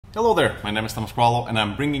Hello there, my name is Thomas and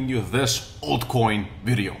I'm bringing you this altcoin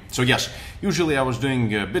video. So yes, usually I was doing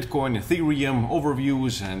Bitcoin, Ethereum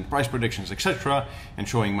overviews and price predictions, etc. and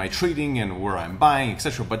showing my trading and where I'm buying,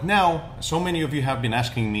 etc. But now, so many of you have been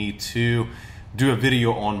asking me to do a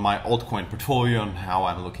video on my altcoin portfolio and how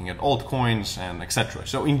I'm looking at altcoins and etc.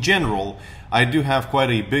 So in general, I do have quite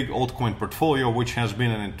a big altcoin portfolio which has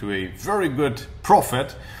been into a very good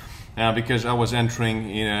profit. Because I was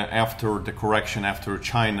entering after the correction, after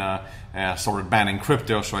China started banning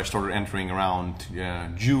crypto, so I started entering around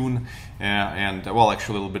June and well,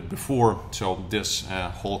 actually a little bit before. So this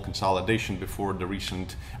whole consolidation before the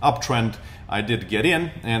recent uptrend, I did get in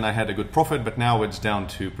and I had a good profit, but now it's down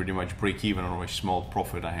to pretty much break even or a small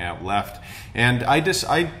profit I have left. And I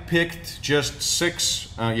picked just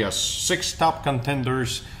six top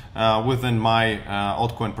contenders within my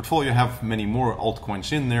altcoin portfolio. I have many more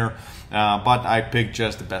altcoins in there, but I picked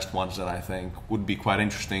just the best ones that I think would be quite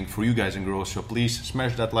interesting for you guys and grow. So please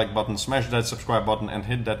smash that like button, smash that subscribe button, and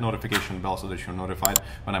hit that notification bell so that you're notified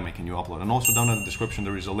when I make a new upload. And also down in the description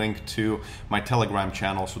there is a link to my Telegram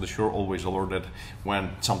channel so that you're always alerted when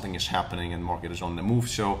something is happening and market is on the move.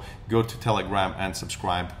 So go to Telegram and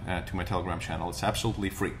subscribe to my Telegram channel. It's absolutely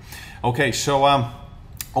free. Okay, so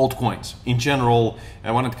altcoins in general,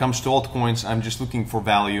 when it comes to altcoins, I'm just looking for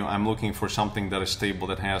value. I'm looking for something that is stable,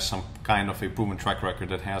 that has some kind of a proven track record,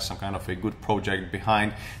 that has some kind of a good project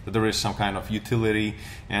behind, that there is some kind of utility,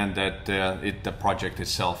 and that the project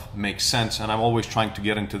itself makes sense. And I'm always trying to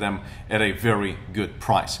get into them at a very good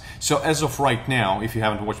price. So as of right now, if you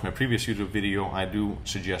haven't watched my previous YouTube video, I do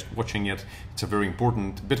suggest watching it. It's a very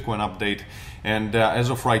important Bitcoin update. And as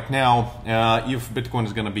of right now, if Bitcoin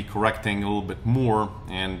is going to be correcting a little bit more,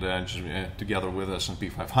 and together with S&P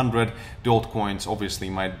 500, the altcoins obviously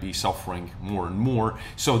might be suffering more and more.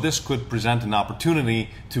 So this could present an opportunity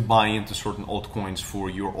to buy into certain altcoins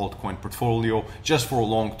for your altcoin portfolio, just for a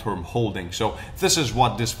long-term holding. So this is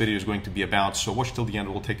what this video is going to be about. So watch till the end.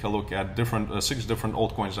 We'll take a look at six different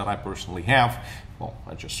altcoins that I personally have. Well,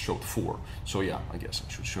 I just showed 4, so yeah, I guess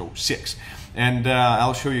I should show 6. And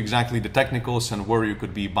I'll show you exactly the technicals and where you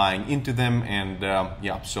could be buying into them. And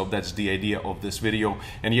yeah, so that's the idea of this video.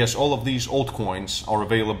 And yes, all of these altcoins are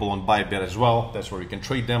available on Bybit as well. That's where you can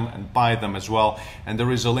trade them and buy them as well. And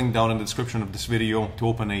there is a link down in the description of this video to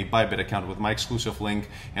open a Bybit account with my exclusive link.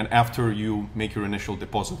 And after you make your initial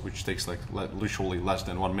deposit, which takes like literally less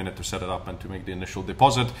than 1 minute to set it up and to make the initial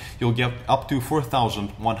deposit, you'll get up to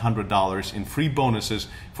 $4,100 in free bonuses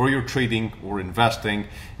for your trading or investing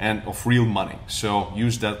and of real money. So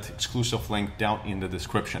use that exclusive link down in the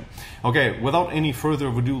description. Okay, without any further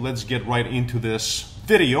ado, let's get right into this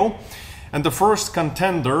video. And the first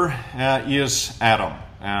contender is Atom.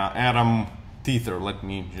 Atom Tether. Let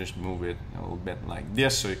me just move it a little bit like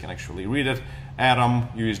this so you can actually read it. Atom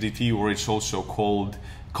USDT, or it's also called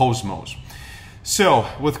Cosmos. So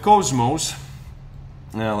with Cosmos,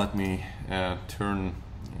 let me turn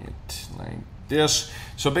it like this.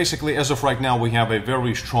 So basically, as of right now, we have a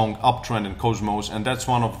very strong uptrend in Cosmos, and that's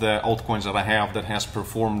one of the altcoins that I have that has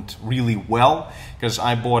performed really well, because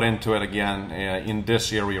I bought into it again in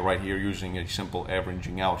this area right here using a simple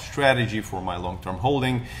averaging out strategy for my long-term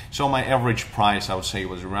holding. So my average price, I would say,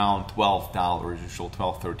 was around $12 or so,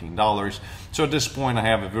 $12, $13. So at this point, I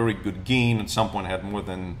have a very good gain. At some point, I had more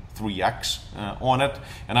than 3x on it,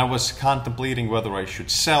 and I was contemplating whether I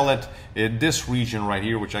should sell it in this region right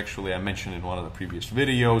here, which actually I mentioned in one of the previous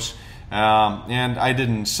videos. And I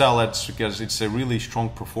didn't sell it because it's a really strong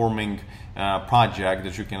performing project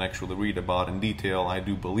that you can actually read about in detail. I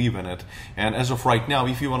do believe in it. And as of right now,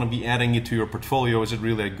 if you want to be adding it to your portfolio, is it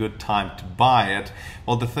really a good time to buy it?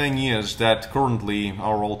 Well, the thing is that currently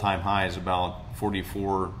our all-time high is about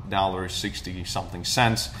 $44.60 something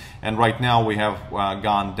cents, and right now we have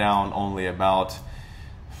gone down only about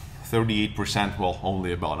 38%. Well,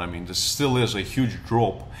 only about, I mean, this still is a huge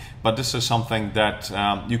drop, but this is something that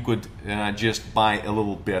you could just buy a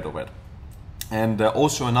little bit of it. And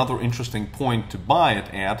also another interesting point to buy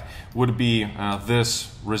it at would be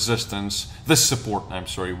this resistance, this support, I'm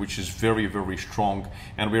sorry, which is very, very strong.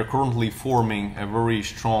 And we are currently forming a very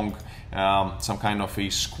strong, some kind of a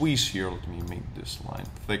squeeze here. Let me make this line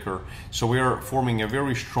thicker. So we are forming a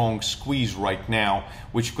very strong squeeze right now,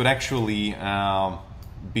 which could actually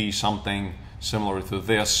be something similar to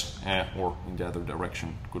this, or in the other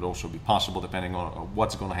direction could also be possible, depending on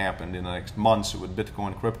what's going to happen in the next months with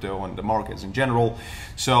Bitcoin, crypto, and the markets in general.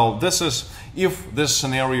 So this is, if this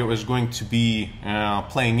scenario is going to be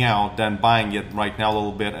playing out, then buying it right now a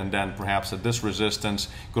little bit, and then perhaps at this resistance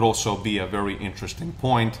could also be a very interesting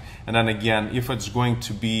point. And then again, if it's going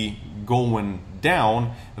to be going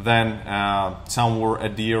down, then somewhere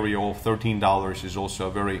at the area of $13 is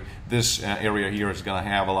also this area here is going to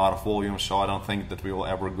have a lot of volume, so I don't think that we will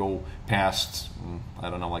ever go past, I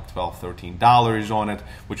don't know, like $12-13 on it,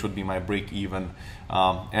 which would be my break-even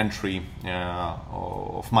entry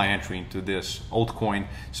of my entry into this altcoin.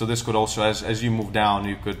 So this could also, as you move down,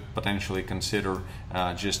 you could potentially consider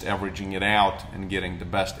just averaging it out and getting the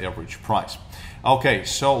best average price. Okay,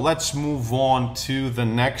 so let's move on to the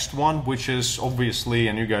next one, which is obviously,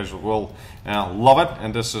 and you guys will love it,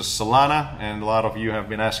 and this is Solana, and a lot of you have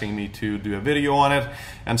been asking me to do a video on it,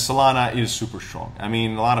 and Solana is super strong. I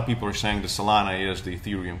mean, a lot of people are saying that Solana is the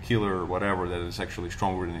Ethereum killer or whatever, that it's actually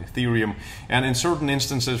stronger than Ethereum, and in certain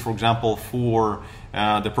instances, for example, for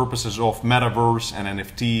the purposes of metaverse and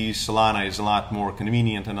NFTs, Solana is a lot more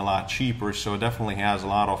convenient and a lot cheaper, so it definitely has a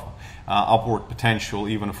lot of upward potential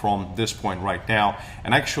even from this point right now.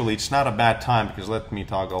 And actually it's not a bad time, because let me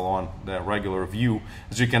toggle on the regular view.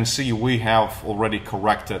 As you can see, we have already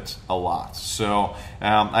corrected a lot. So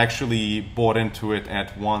I actually bought into it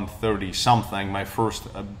at 130 something. My first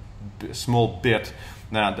small bit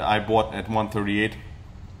that I bought at 138,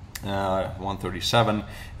 137,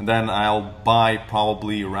 and then I'll buy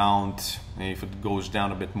probably around, if it goes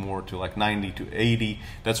down a bit more to like 90 to 80,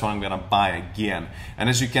 that's when I'm gonna buy again. And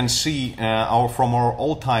as you can see, from our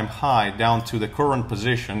all-time high down to the current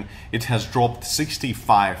position, it has dropped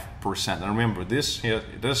 65%. And remember, this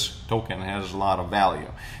token has a lot of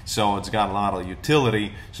value, so it's got a lot of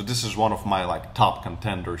utility. So this is one of my like top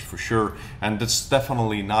contenders for sure, and it's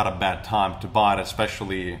definitely not a bad time to buy it,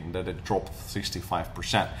 especially that it dropped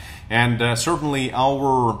 65%. And certainly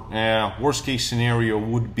our worst case scenario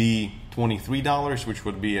would be $23, which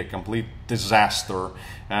would be a complete disaster.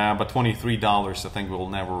 But $23, I think we'll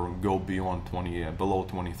never go beyond below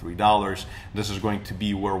 $23. This is going to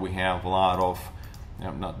be where we have a lot of,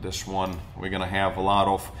 not this one, we're going to have a lot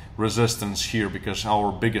of resistance here, because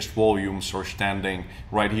our biggest volumes are standing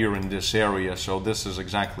right here in this area. So this is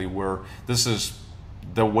exactly where, this is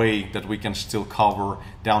the way that we can still cover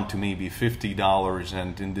down to maybe $50,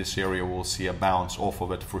 and in this area we'll see a bounce off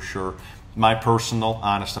of it for sure. My personal,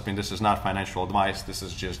 honest opinion, this is not financial advice, this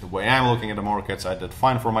is just the way I'm looking at the markets. I did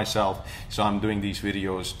fine for myself, so I'm doing these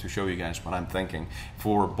videos to show you guys what I'm thinking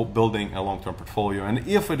for building a long-term portfolio. And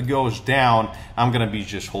if it goes down, I'm gonna be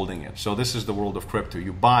just holding it. So this is the world of crypto.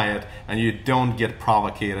 You buy it and you don't get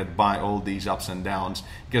provocated by all these ups and downs,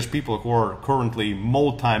 because people who are currently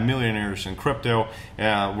multi-millionaires in crypto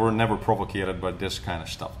were never provocated by this kind of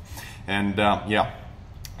stuff. And yeah,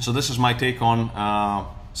 so this is my take on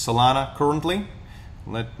Solana currently.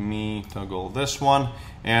 Let me toggle this one,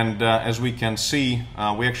 and as we can see,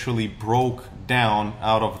 we actually broke down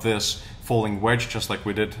out of this falling wedge, just like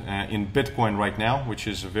we did in Bitcoin right now, which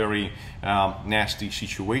is a very nasty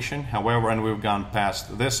situation. However, and we've gone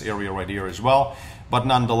past this area right here as well, but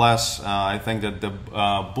nonetheless, I think that the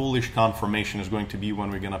bullish confirmation is going to be when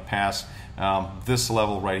we're going to pass this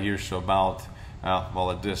level right here. So about well,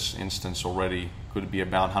 at this instance already could be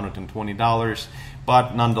about $120.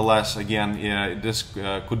 But nonetheless, again, this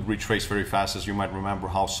could retrace very fast. As you might remember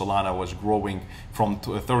how Solana was growing from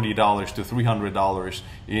 $30 to $300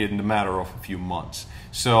 in the matter of a few months.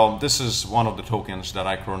 So this is one of the tokens that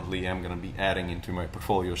I currently am going to be adding into my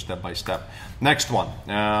portfolio step by step. Next one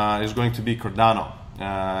is going to be Cardano.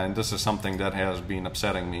 And this is something that has been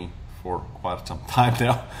upsetting me for quite some time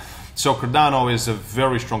now. So Cardano is a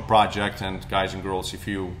very strong project, and guys and girls, if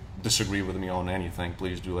you disagree with me on anything,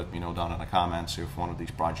 please do let me know down in the comments. If one of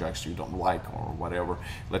these projects you don't like or whatever,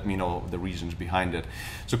 let me know the reasons behind it.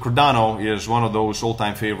 So Cardano is one of those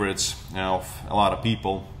all-time favorites of a lot of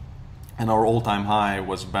people, and our all-time high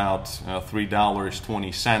was about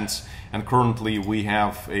 $3.20, and currently we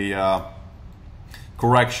have a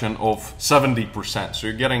correction of 70%. So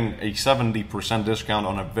you're getting a 70% discount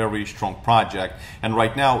on a very strong project. And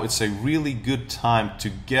right now it's a really good time to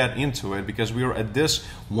get into it, because we are at this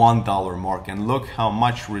 $1 mark. And look how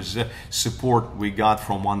much support we got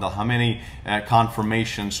from $1. How many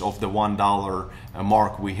confirmations of the $1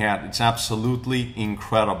 mark we had. It's absolutely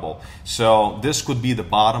incredible. So this could be the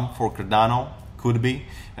bottom for Cardano. Could be.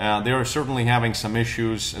 They are certainly having some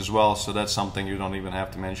issues as well, so that's something you don't even have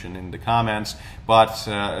to mention in the comments. But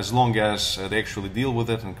as long as they actually deal with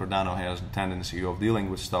it, and Cardano has the tendency of dealing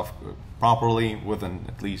with stuff properly within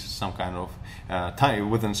at least some kind of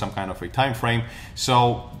within some kind of a time frame.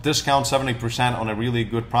 So discount 70% on a really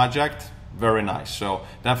good project. Very nice. So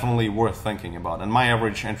definitely worth thinking about. And my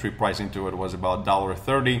average entry price into it was about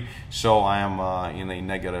 $1.30. So I am in a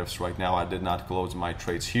negatives right now. I did not close my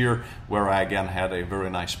trades here, where I again had a very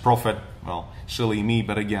nice profit. well, silly me,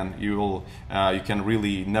 but again, you can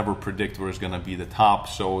really never predict where it's going to be the top.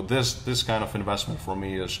 So this kind of investment for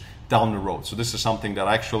me is down the road. So this is something that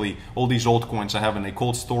actually, all these altcoins I have in a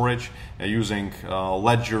cold storage using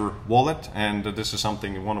Ledger wallet, and this is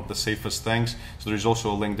something, one of the safest things. So there's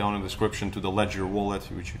also a link down in the description to the Ledger wallet,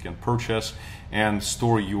 which you can purchase and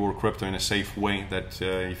store your crypto in a safe way, that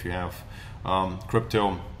if you have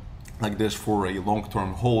crypto like this for a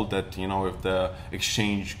long-term hold, that if the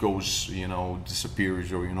exchange goes,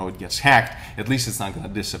 disappears, or it gets hacked, at least it's not going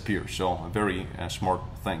to disappear. So a very smart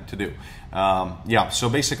thing to do. Yeah, so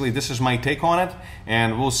basically this is my take on it,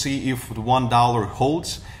 and we'll see if the $1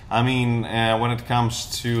 holds. I mean, when it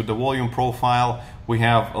comes to the volume profile, we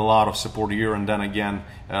have a lot of support here, and then again,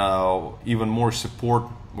 even more support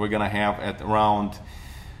we're gonna have at around,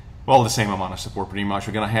 well, the same amount of support pretty much.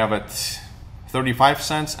 We're gonna have at 35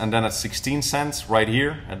 cents and then at 16 cents right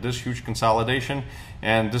here at this huge consolidation,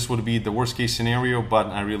 and this would be the worst case scenario, but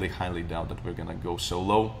I really highly doubt that we're gonna go so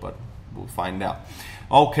low, but we'll find out.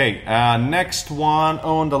 Okay, next one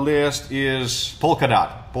on the list is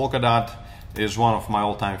Polkadot. Polkadot is one of my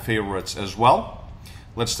all-time favorites as well.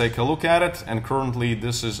 Let's take a look at it, and currently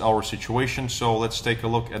this is our situation. So let's take a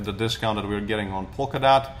look at the discount that we're getting on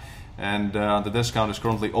Polkadot, and the discount is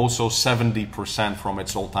currently also 70% from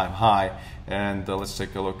its all-time high. And let's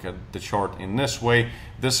take a look at the chart in this way.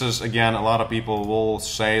 This is, again, a lot of people will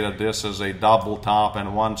say that this is a double top,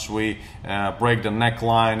 and once we break the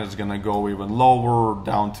neckline, it's gonna go even lower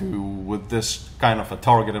down to with this kind of a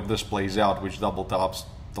target if this plays out, which double tops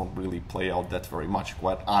don't really play out that very much,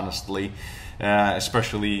 quite honestly,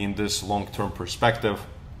 especially in this long-term perspective.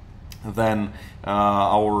 Then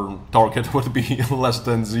our target would be less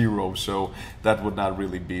than 0, so that would not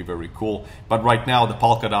really be very cool. But right now the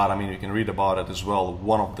Polkadot, I mean, you can read about it as well,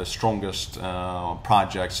 one of the strongest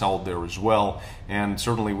projects out there as well, and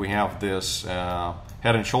certainly we have this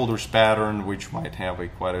head and shoulders pattern, which might have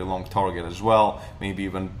quite a long target as well, maybe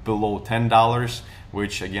even below $10,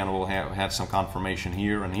 which again we'll have had some confirmation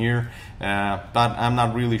here and here, but I'm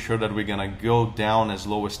not really sure that we're gonna go down as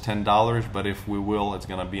low as $10, but if we will, it's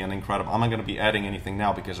gonna be an incredible. I'm not gonna be adding anything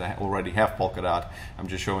now because I already have Polkadot. I'm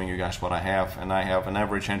just showing you guys what I have, and I have an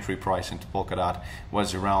average entry price into Polkadot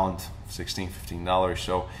was around $16, $15.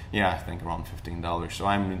 So yeah, I think around $15. So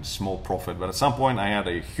I'm in small profit, but at some point I had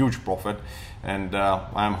a huge profit, and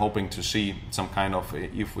I'm hoping to see some kind of,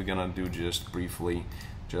 if we're gonna do just briefly,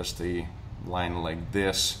 just a line like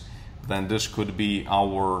this, then this could be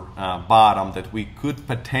our bottom that we could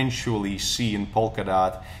potentially see in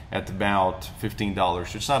Polkadot at about $15.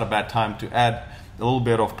 So it's not a bad time to add a little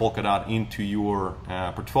bit of Polkadot into your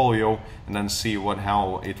portfolio, and then see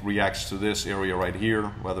how it reacts to this area right here,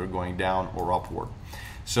 whether going down or upward.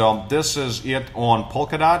 So this is it on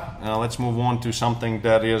Polkadot. Let's move on to something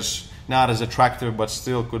that is not as attractive, but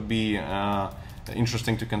still could be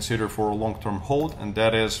interesting to consider for a long-term hold, and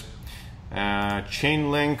that is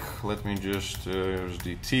Chainlink. Let me just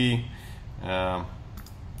USDT.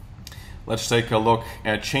 Let's take a look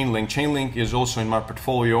at Chainlink. Chainlink is also in my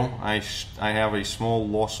portfolio. I have a small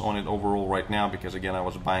loss on it overall right now because, again, I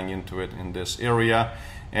was buying into it in this area,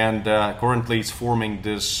 and currently it's forming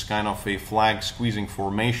this kind of a flag squeezing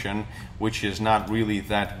formation, which is not really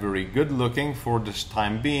that very good looking for this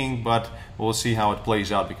time being, but we'll see how it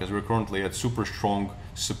plays out because we're currently at super strong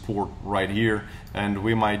support right here, and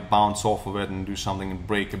we might bounce off of it and do something and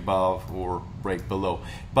break above or break below.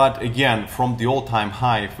 But again, from the all-time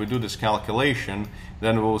high, if we do this calculation,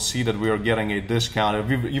 then we'll see that we are getting a discount,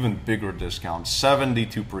 an even bigger discount,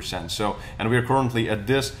 72%. So, and we're currently at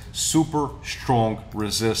this super strong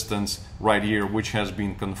resistance right here, which has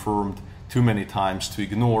been confirmed too many times to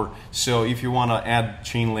ignore. So if you want to add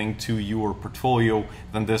Chainlink to your portfolio,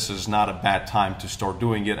 then this is not a bad time to start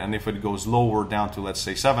doing it. And if it goes lower down to, let's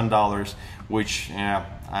say, $7, which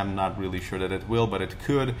I'm not really sure that it will, but it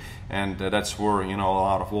could, and that's where, a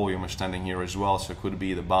lot of volume is standing here as well, so it could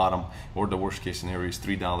be the bottom, or the worst case scenario is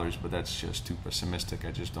 $3, but that's just too pessimistic.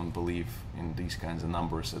 I just don't believe in these kinds of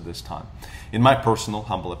numbers at this time, in my personal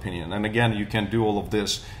humble opinion. And again, you can do all of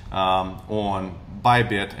this on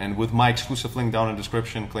Bybit, and with my exclusive link down in the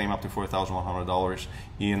description, claim up to $4,100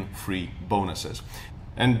 in free bonuses.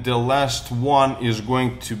 And the last one is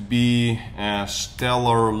going to be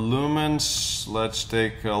Stellar Lumens. Let's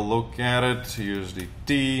take a look at it.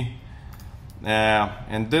 USDT.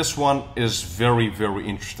 And this one is very, very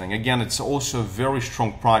interesting. Again, it's also a very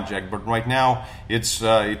strong project, but right now it's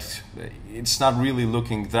not really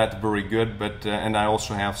looking that very good. But and I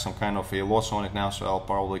also have some kind of a loss on it now, so I'll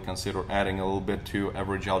probably consider adding a little bit to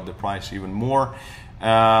average out the price even more.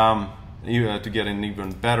 To get an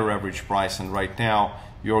even better average price, and right now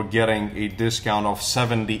you're getting a discount of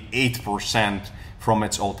 78% from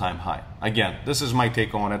its all-time high. Again, this is my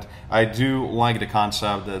take on it. I do like the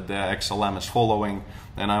concept that the XLM is following,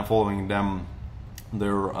 and I'm following them,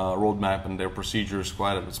 their roadmap and their procedures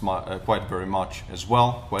quite very much as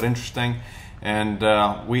well. Quite interesting. And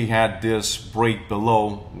we had this break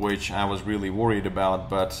below, which I was really worried about,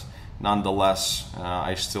 but nonetheless,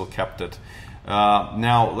 I still kept it.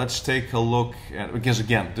 Now let's take a look at, because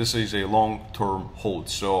again, this is a long-term hold,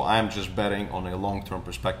 so I'm just betting on a long-term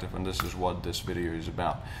perspective, and this is what this video is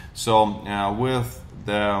about. So with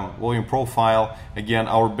the volume profile, again,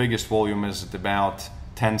 our biggest volume is at about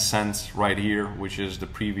 10 cents right here, which is the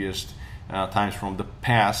previous times from the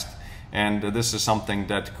past, and this is something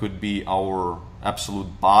that could be our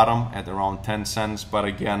absolute bottom at around 10 cents. But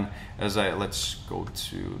again, let's go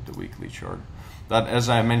to the weekly chart. That, as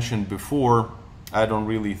I mentioned before, I don't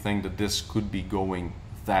really think that this could be going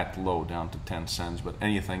that low, down to 10 cents, but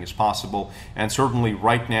anything is possible. And certainly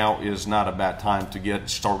right now is not a bad time to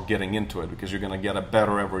start getting into it, because you're going to get a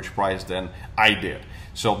better average price than I did.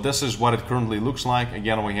 So this is what it currently looks like.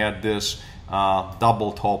 Again, we had this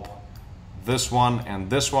double top, this one and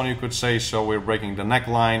this one, you could say. So we're breaking the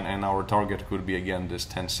neckline, and our target could be again this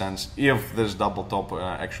 10 cents if this double top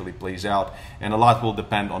actually plays out. And a lot will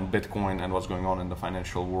depend on Bitcoin and what's going on in the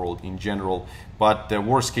financial world in general, but the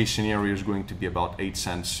worst case scenario is going to be about 8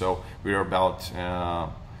 cents. So we're about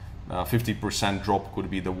 50% drop could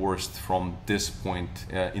be the worst from this point,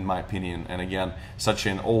 in my opinion. And again, such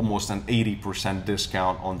an almost an 80%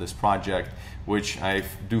 discount on this project, which I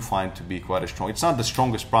do find to be quite a strong. It's not the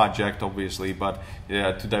strongest project, obviously, but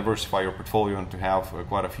to diversify your portfolio and to have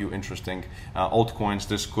quite a few interesting altcoins,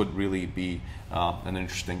 this could really be an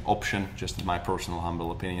interesting option, just in my personal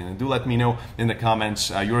humble opinion. And do let me know in the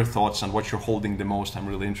comments your thoughts on what you're holding the most. I'm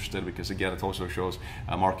really interested, because again, it also shows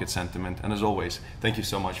market sentiment. And as always, thank you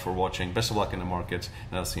so much for watching. Best of luck in the markets,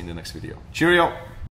 and I'll see you in the next video. Cheerio!